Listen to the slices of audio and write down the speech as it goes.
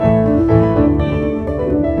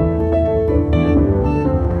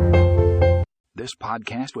This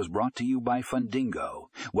podcast was brought to you by Fundingo.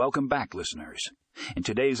 Welcome back, listeners. In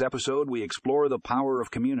today's episode, we explore the power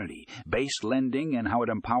of community-based lending and how it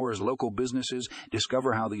empowers local businesses,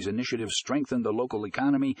 discover how these initiatives strengthen the local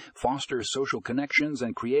economy, foster social connections,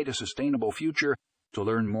 and create a sustainable future. To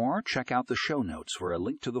learn more, check out the show notes for a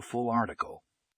link to the full article.